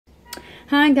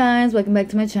Hi guys, welcome back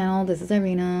to my channel. This is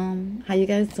Irina. How you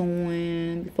guys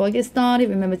doing? Before I get started,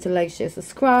 remember to like, share,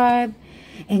 subscribe.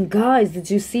 And guys, did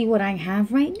you see what I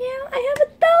have right now? I have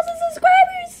 1,000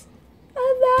 subscribers.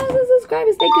 1,000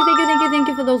 subscribers. Thank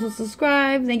you for those who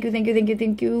subscribe. Thank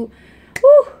you.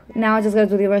 Woo! Now I just gotta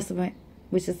do the rest of it,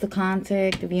 which is the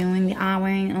contact, the viewing, the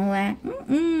honoring, and all that.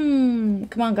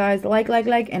 Come on guys, like,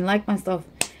 and like my stuff.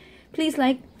 Please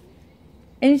like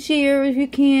and share if you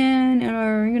can,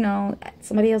 or you know,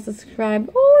 somebody else subscribe.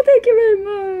 Oh, thank you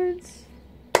very much.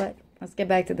 But let's get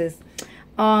back to this.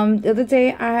 The other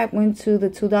day I went to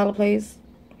the $2 place,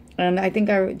 and I think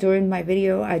during my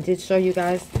video I did show you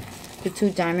guys the 2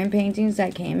 diamond paintings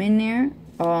that came in there.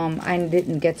 I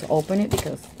didn't get to open it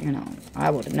because, you know,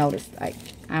 I would have noticed. I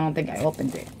don't think I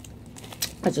opened it.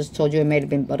 I just told you it may have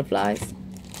been butterflies.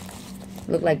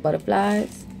 Look like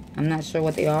butterflies. I'm not sure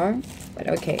what they are, but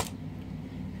okay.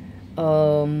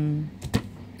 I'm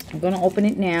gonna open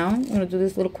it now. I'm gonna do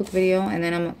this little quick video, and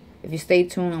then if you stay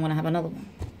tuned, I'm gonna have another one.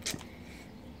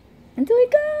 Until we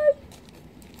go.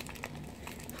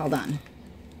 Hold on.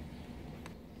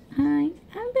 Hi,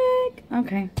 I'm back.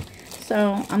 Okay,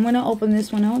 so I'm gonna open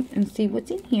this one out and see what's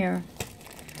in here.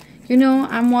 You know,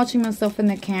 I'm watching myself in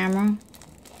the camera,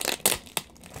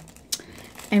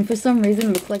 and for some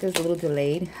reason it looks like it's a little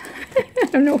delayed. I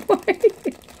don't know why.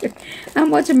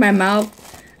 I'm watching my mouth.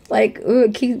 Like,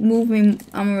 keep moving.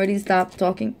 I'm already stopped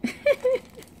talking.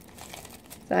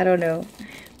 So I don't know.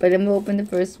 But I'm going to open the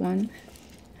first one.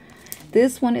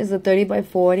 This one is a 30 by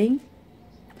 40.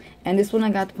 And this one I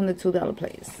got from the $2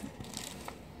 place.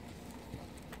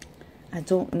 I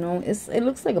don't know. It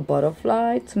looks like a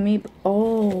butterfly to me. But,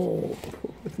 oh,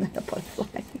 it's not a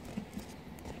butterfly.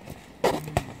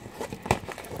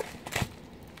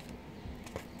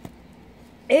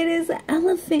 It is an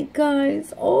elephant,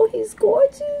 guys. Oh, he's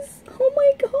gorgeous. Oh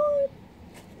my god.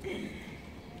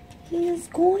 He is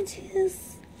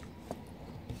gorgeous.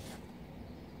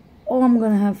 Oh, I'm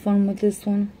gonna have fun with this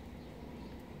one.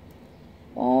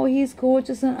 Oh, he's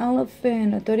gorgeous. An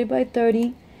elephant. A 30 by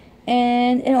 30.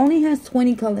 And it only has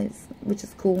 20 colors, which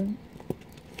is cool.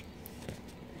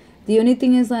 The only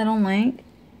thing is I don't like.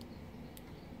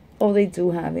 Oh, they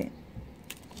do have it.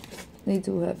 They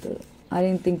do have the... I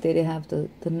didn't think they'd have the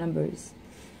numbers.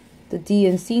 The D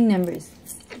and C numbers.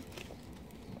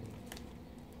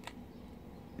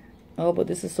 Oh, but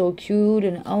this is so cute.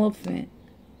 An elephant.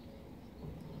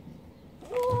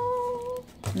 Oh,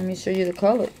 let me show you the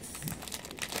colors.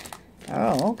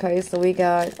 Oh, okay. So we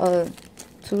got a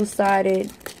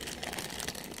 2-sided.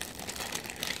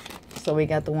 So we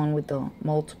got the one with the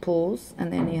multiples.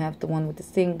 And then you have the one with the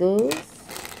singles.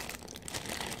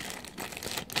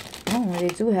 Oh, they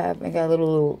do have, I got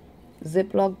little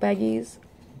Ziploc baggies,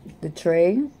 the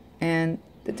tray, and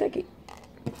the techie.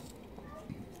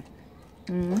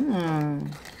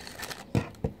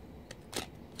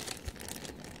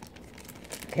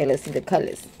 Okay, let's see the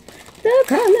colors. The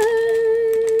colors.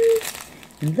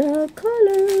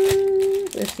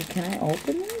 Let's see, can I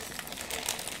open this?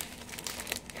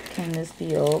 Can this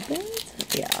be opened?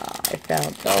 Yeah, I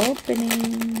found the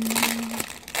opening.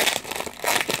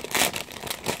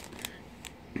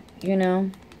 You know,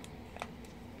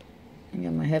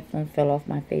 my headphone fell off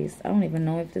my face. I don't even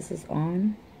know if this is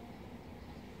on.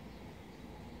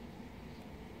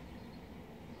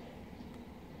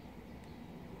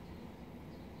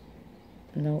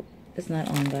 Nope, it's not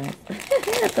on, guys. I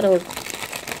thought it was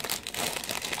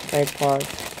right part.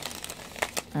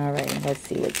 Alright, let's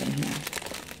see what's in here.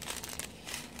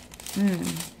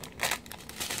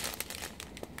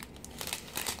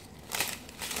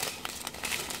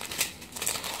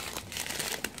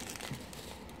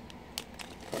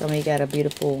 So we got a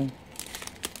beautiful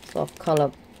soft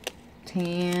color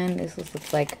tan. This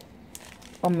looks like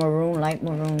a maroon, light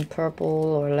maroon, purple,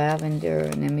 or lavender.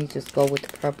 And then we just go with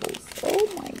the purples. Oh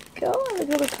my god, look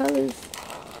at the colors.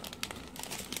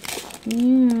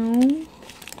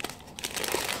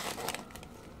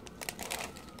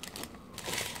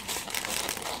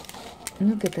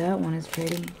 Look at that one, it's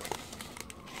pretty.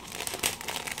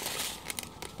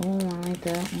 Oh, I like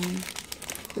that one.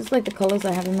 Just like the colors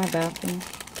I have in my bathroom.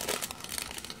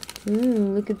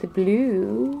 Ooh, look at the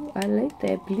blue. I like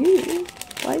that blue.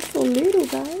 Why so little,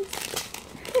 guys?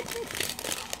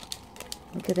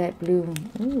 Look at that blue.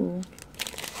 Ooh.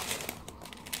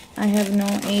 I have no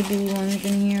AB ones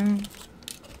in here.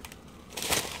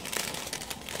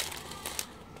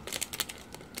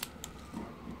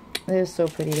 They're so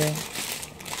pretty though.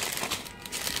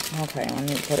 Okay, let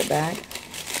me put it back.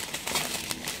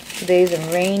 Today's a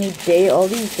rainy day. All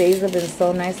these days have been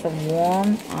so nice and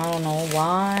warm. I don't know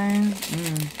why.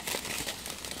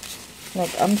 Look,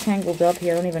 I'm tangled up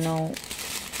here. I don't even know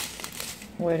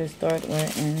where to start, where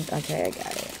to end. Okay, I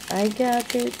got it. I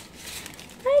got it.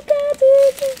 I got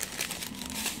it.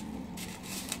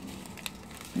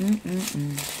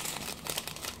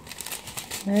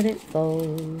 Let it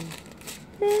fold.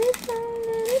 Let it fold,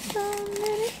 let it fold,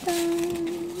 let it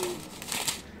fold.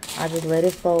 I just let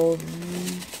it fold.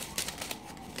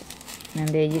 And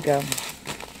there you go.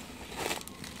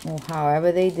 Well,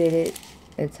 however they did it,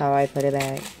 it's how I put it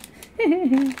back.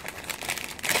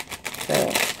 So,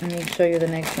 let me show you the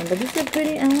next one. But this is a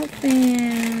pretty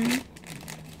elephant.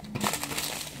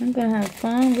 I'm gonna have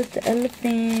fun with the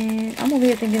elephant. I'm over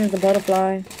here thinking it's a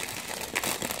butterfly.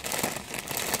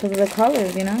 Because of the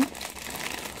colors, you know?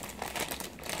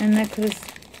 And I could have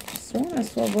sworn I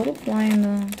saw a butterfly in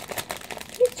the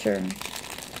picture.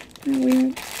 Isn't that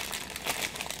weird?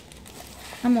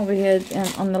 I'm over here,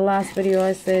 and on the last video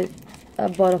I said a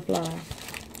butterfly.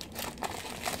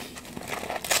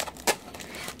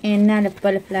 And not a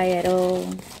butterfly at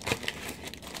all.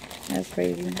 That's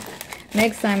crazy.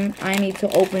 Next time I need to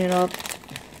open it up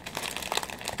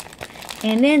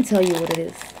and then tell you what it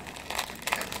is.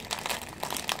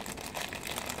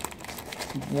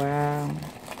 Wow.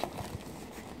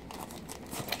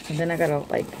 And then I gotta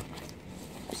like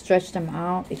stretch them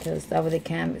out because the other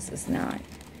canvas is not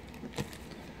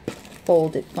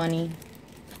folded funny.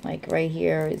 Like right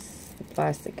here is the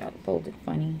plastic got folded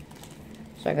funny.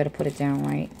 So I gotta put it down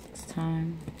right this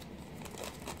time.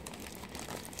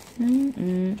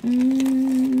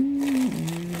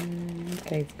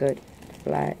 Okay, it's good.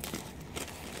 Flat.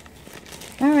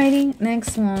 Alrighty,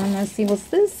 next one. Let's see, what's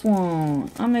this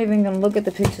one? I'm not even gonna look at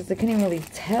the pictures. I can't even really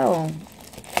tell.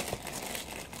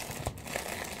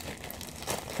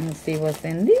 Let's see what's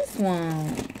in this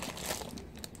one.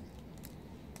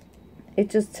 It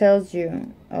just tells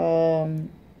you,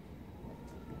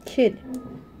 kit,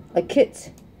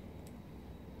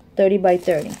 30 by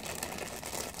 30.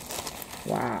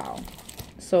 Wow.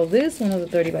 So this one is a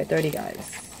 30 by 30,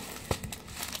 guys.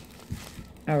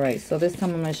 Alright, so this time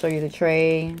I'm going to show you the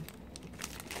tray.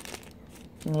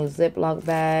 A little Ziploc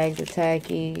bag, the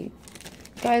tacky.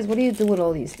 Guys, what do you do with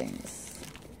all these things?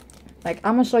 Like,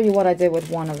 I'm going to show you what I did with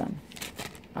one of them.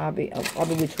 I'll be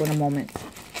with you in a moment.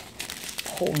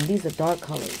 Oh, and these are dark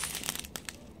colors.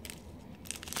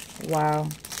 Wow.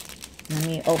 Let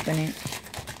me open it.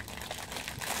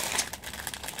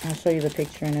 I'll show you the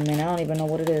picture in a minute. I don't even know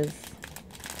what it is.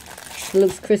 It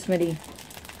looks Christmassy.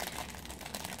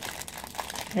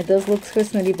 It does look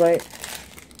Christmassy, but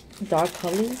dark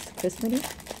colors, Christmassy.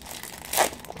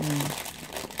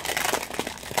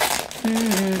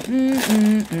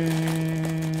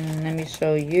 Let me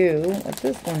show you what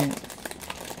this one is.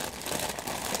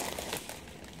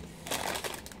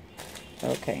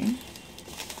 Okay.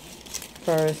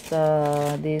 First,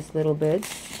 these little bits.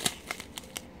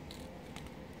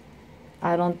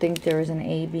 I don't think there is an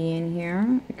AB in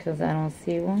here because I don't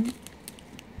see one.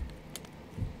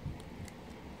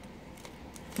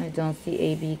 I don't see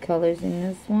AB colors in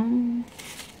this one.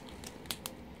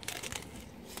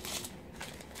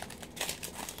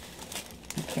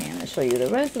 Okay, I'm going to show you the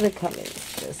rest of the colors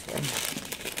this way.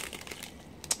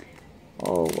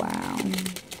 Oh, wow.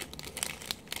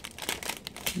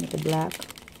 With the black.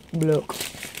 Look.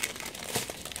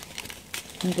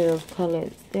 Look at those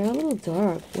colors. They're a little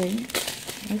dark. Wait.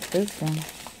 What's this one?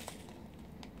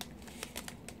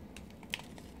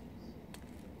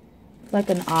 It's like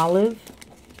an olive.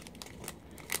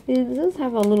 It does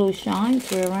have a little shine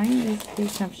to it, right?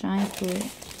 These have shine to it.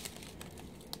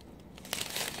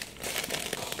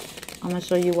 I'm going to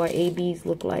show you what ABs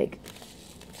look like.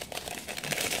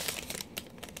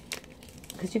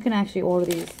 Because you can actually order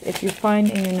these. If you find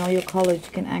and you know your colors,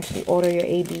 you can actually order your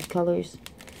AB colors.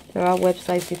 There are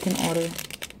websites you can order.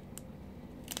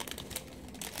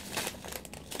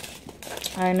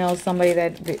 I know somebody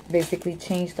that basically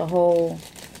changed the whole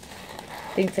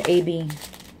thing to AB.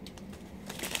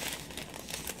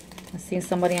 I've seen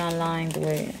somebody online do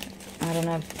it. I don't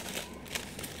know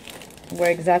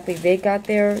where exactly they got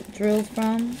their drills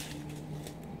from.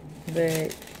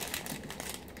 But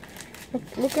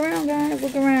look around, guys.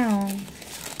 Look around.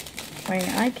 Wait,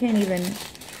 I can't even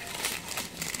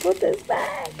put this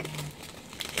back.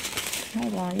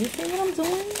 Hold on. You see what I'm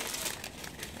doing?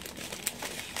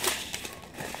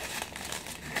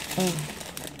 Oh.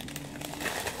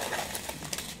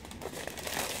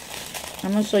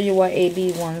 I'm going to show you what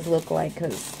AB ones look like,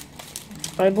 because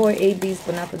I bought ABs,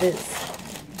 but not for this.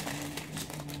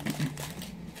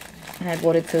 I had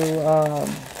bought it to,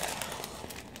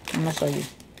 I'm going to show you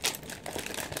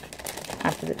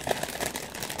after this.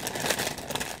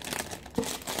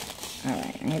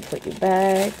 Alright, I need to put you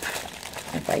back.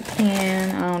 if I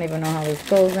can. I don't even know how this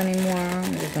goes anymore.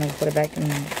 I'm just gonna put it back in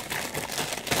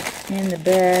the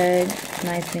bag,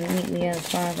 nice and neatly as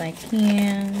far as I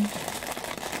can.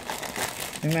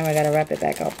 Remember, I gotta wrap it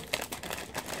back up.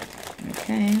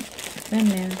 Okay, it's in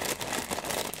there.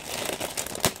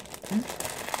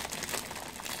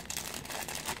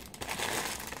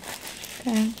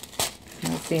 Okay,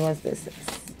 let's see what this is.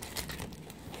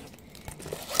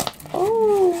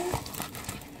 Oh,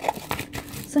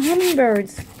 it's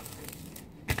hummingbirds.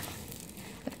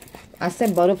 I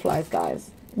said butterflies,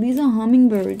 guys. These are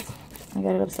hummingbirds. I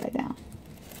got it upside down.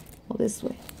 Well, this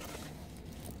way.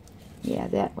 Yeah,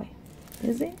 that way.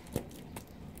 Is it?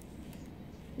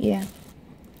 Yeah.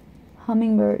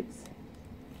 Hummingbirds.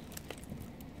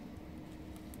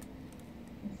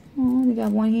 Oh, we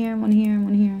got one here, one here,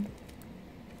 one here.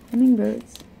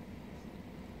 Hummingbirds.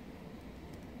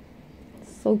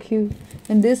 So cute.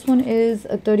 And this one is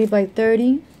a 30 by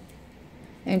 30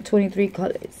 and 23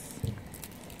 colors.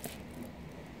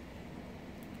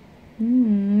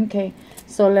 Okay,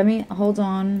 so let me hold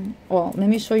on. Well, let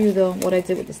me show you what I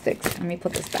did with the sticks. Let me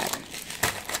put this back.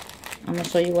 I'm gonna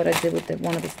show you what I did with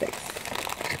one of the sticks.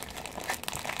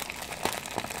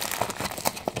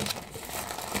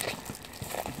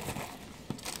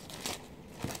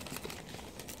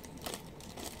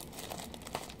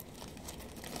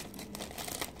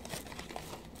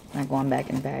 Not going back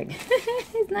in the bag.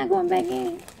 It's not going back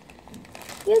in.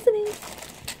 Yes, it is.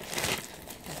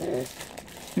 Yes, it is.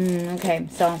 Okay,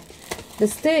 so the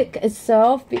stick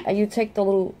itself, you take the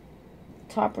little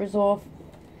toppers off,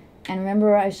 and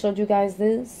remember I showed you guys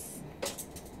this,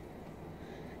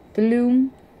 the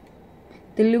loom,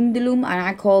 and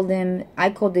I called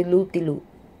it loop-de-loop.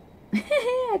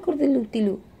 I called it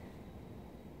loop-de-loop.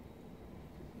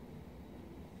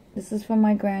 This is from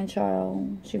my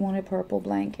grandchild. She wanted purple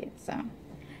blanket, so I'm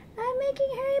making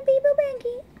her a purple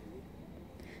blanket.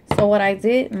 So what I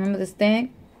did, remember the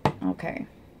stick? Okay.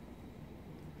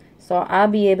 So I'll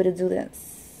be able to do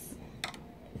this.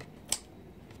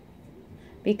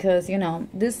 Because, you know,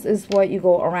 this is what you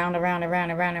go around.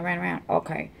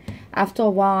 Okay. After a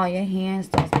while, your hand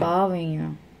starts bothering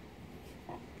you.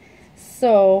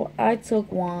 So I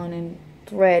took one and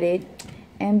threaded.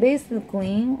 And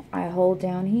basically, I hold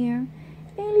down here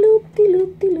and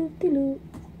loop-de-loop.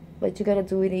 But you got to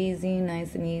do it easy,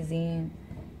 nice and easy.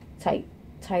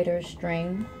 Tighter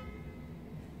string.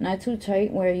 Not too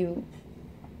tight where you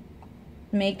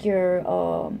make your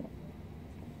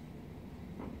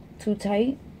too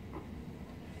tight,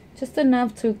 just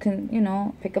enough to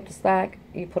pick up the slack.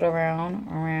 You put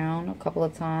around a couple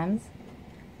of times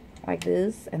like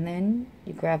this, and then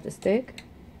you grab the stick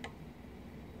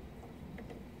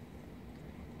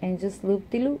and just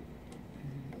loop-de-loop.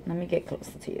 Let me get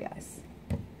closer to you guys.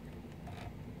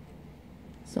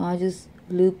 So I just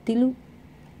loop-de-loop.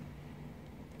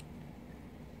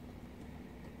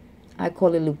 I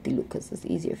call it loop-de-loop because it's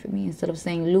easier for me. Instead of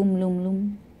saying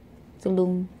loom, it's a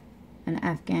loom, an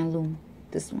Afghan loom.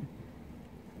 This one.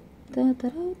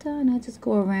 And I just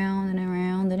go around and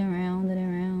around and around and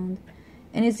around.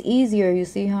 And it's easier. You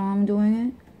see how I'm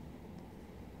doing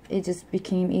it? It just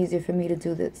became easier for me to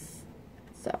do this.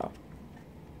 So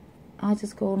I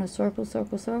just go in a circle,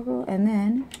 and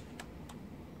then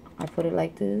I put it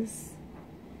like this.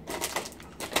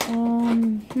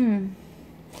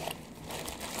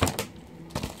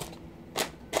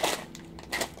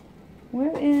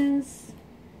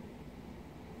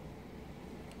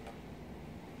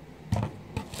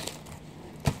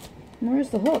 Where's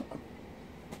the hook?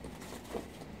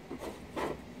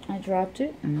 I dropped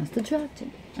it. I must have dropped it.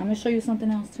 I'm going to show you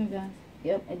something else too, guys.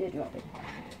 Yep, I did drop it.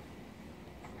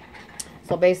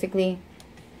 So basically,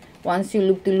 once you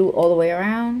loop the loop all the way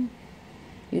around,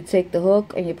 you take the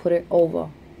hook and you put it over.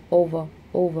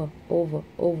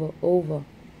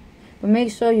 But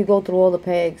make sure you go through all the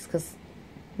pegs, because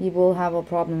you will have a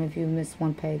problem if you miss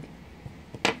one peg.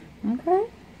 Okay?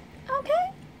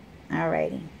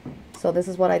 Alrighty. So this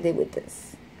is what I did with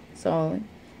this. So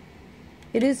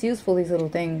it is useful, these little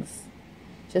things.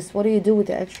 Just what do you do with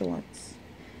the extra ones?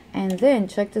 And then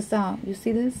check this out. You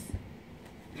see this?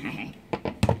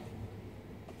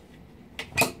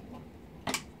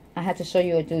 I had to show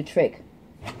you a new trick.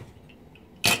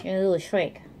 A little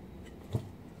trick.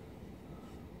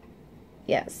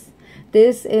 Yes.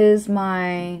 This is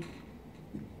my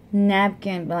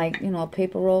napkin, like,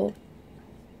 paper roll.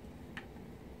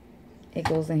 It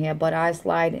goes in here, but I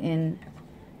slide in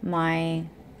my,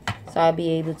 so I'll be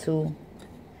able to,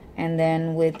 and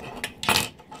then with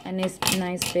a nice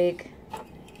big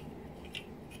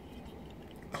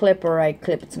clipper, I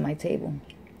clip it to my table.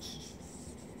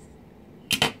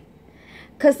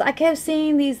 Because I kept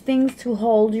seeing these things to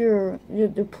hold your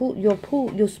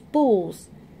spools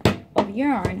of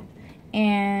yarn.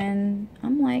 And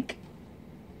I'm like,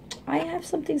 I have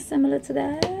something similar to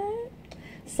that.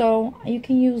 So you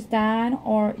can use that,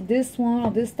 or this one, or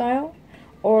this style.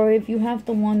 Or if you have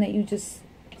the one that you just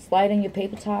slide in your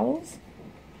paper towels.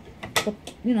 So,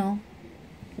 you know,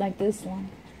 like this one.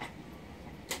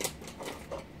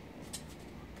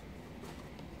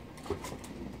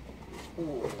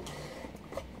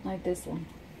 Like this one.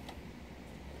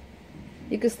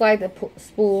 You can slide the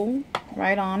spool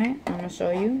right on it. I'm going to show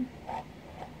you.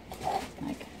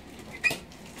 Like,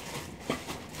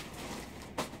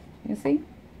 you see?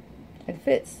 It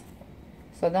fits.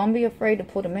 So don't be afraid to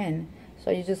put them in. So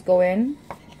you just go in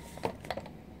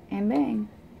and bang.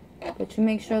 But you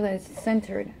make sure that it's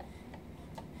centered.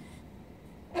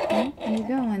 Okay, there you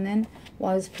go. And then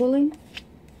while it's pulling,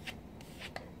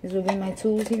 these will be my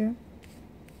tools here.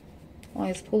 While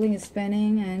it's pulling, it's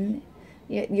spinning, and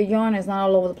your yarn is not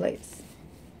all over the place.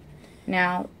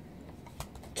 Now,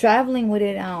 traveling with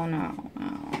it, I don't know.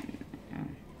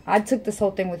 I took this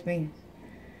whole thing with me.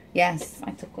 Yes,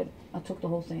 I took it. I took the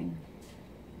whole thing.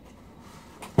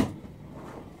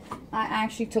 I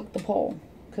actually took the pole,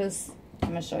 because I'm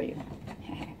going to show you.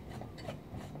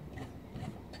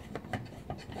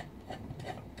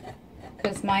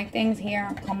 Because my things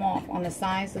here come off on the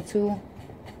sides, the two.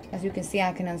 As you can see,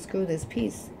 I can unscrew this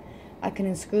piece. I can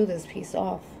unscrew this piece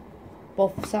off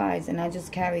both sides, and I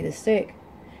just carry the stick.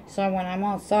 So when I'm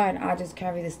outside, I just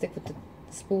carry the stick with the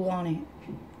spool on it.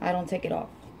 I don't take it off.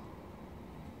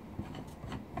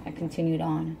 I continued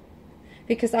on.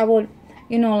 Because I would,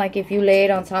 you know, like if you lay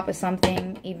it on top of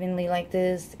something evenly like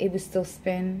this, it would still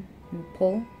spin and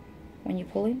pull when you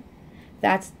pull it.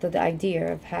 That's the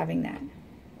idea of having that.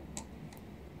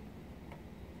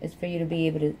 It's for you to be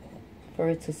able to, for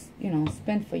it to, you know,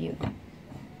 spin for you.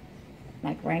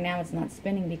 Like right now it's not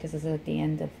spinning because it's at the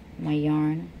end of my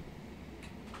yarn.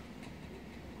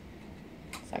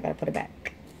 So I gotta put it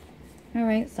back.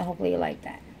 Alright, so hopefully you like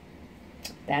that.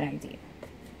 That idea.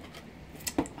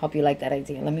 Hope you like that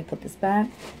idea. Let me put this back.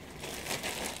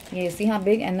 Yeah, you see how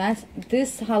big? And that's,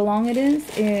 this, how long it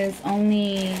is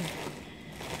only,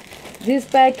 this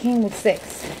bag came with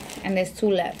 6. And there's 2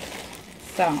 left.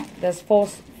 So, there's four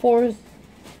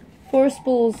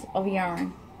spools of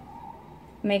yarn.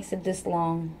 Makes it this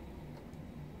long.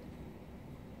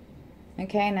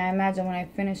 Okay, now imagine when I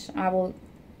finish, I will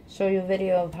show you a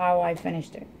video of how I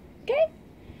finished it. Okay?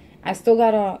 I still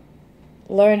gotta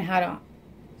learn how to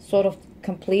sort of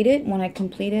complete it. When I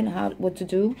complete it, what to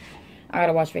do, I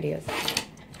gotta watch videos.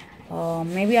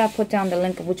 Maybe I'll put down the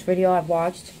link of which video I've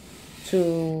watched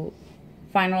to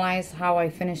finalize how I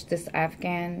finished this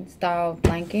Afghan style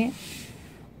blanket.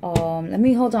 Let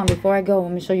me, hold on, before I go,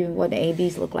 let me show you what the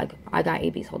ABs look like. I got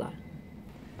ABs, hold on.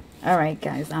 Alright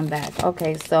guys, I'm back.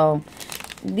 Okay, so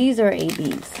these are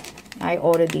ABs. I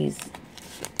ordered these.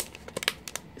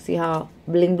 See how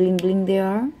bling bling bling they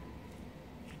are?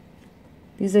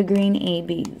 These are green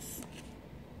ABs.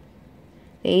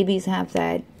 The ABs have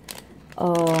that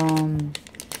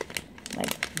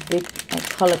like big like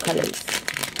colors.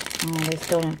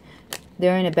 Oh,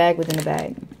 they're in a bag within a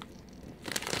bag.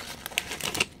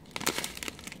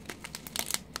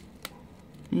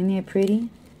 Ain't it pretty?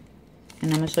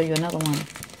 And I'm gonna show you another one.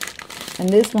 And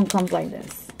this one comes like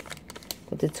this,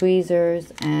 with the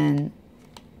tweezers and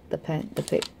the pen, the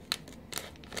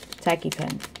tacky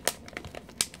pen.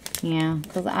 Yeah,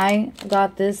 because I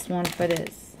got this one for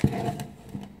this.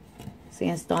 See,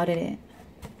 I started it.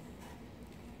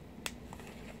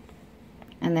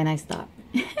 And then I stopped.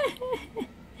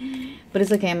 But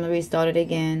it's okay, I'm going to restart it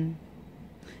again.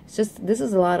 It's just, this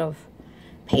is a lot of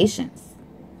patience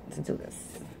to do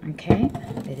this. Okay?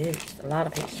 It is a lot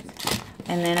of patience.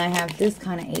 And then I have this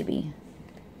kind of AB.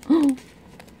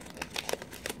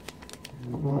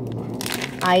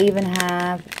 I even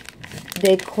have,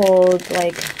 they call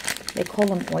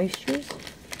them oysters,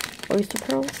 oyster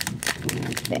pearls,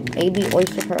 the AB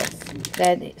oyster pearls,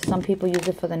 that some people use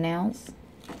it for the nails,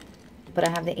 but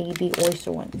I have the AB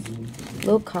oyster ones.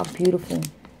 Look how beautiful,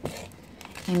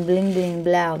 and bling bling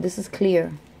blau. This is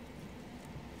clear.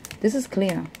 This is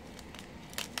clear.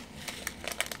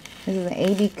 This is an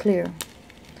AB clear,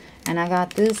 and I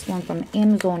got this one from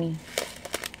Amazon.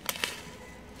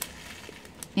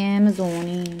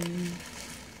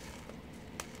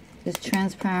 This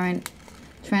transparent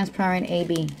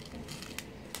AB.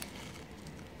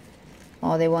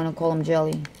 Oh, they want to call them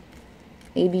jelly.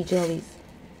 AB jellies.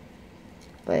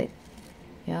 But,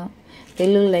 yeah. They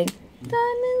look like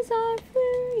diamonds are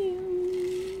for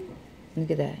you.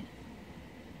 Look at that.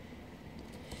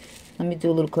 Let me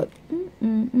do a little clip.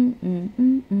 Isn't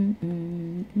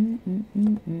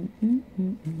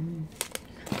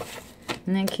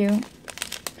that cute?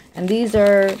 And these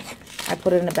are, I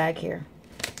put it in the back here.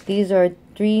 These are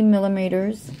 3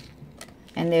 millimeters,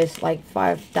 and there's like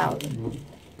 5,000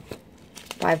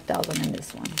 in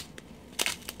this one.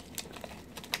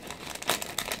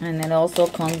 And it also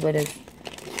comes with it.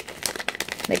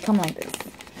 They come like this.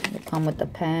 They come with the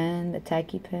pen, the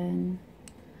tacky pen,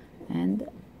 and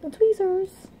the tweezers.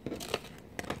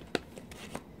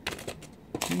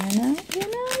 You know.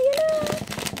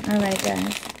 Alright,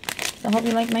 guys. So I hope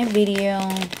you like my video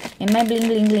and my bling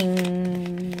bling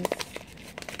bling.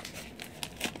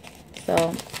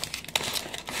 So,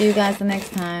 see you guys the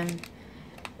next time.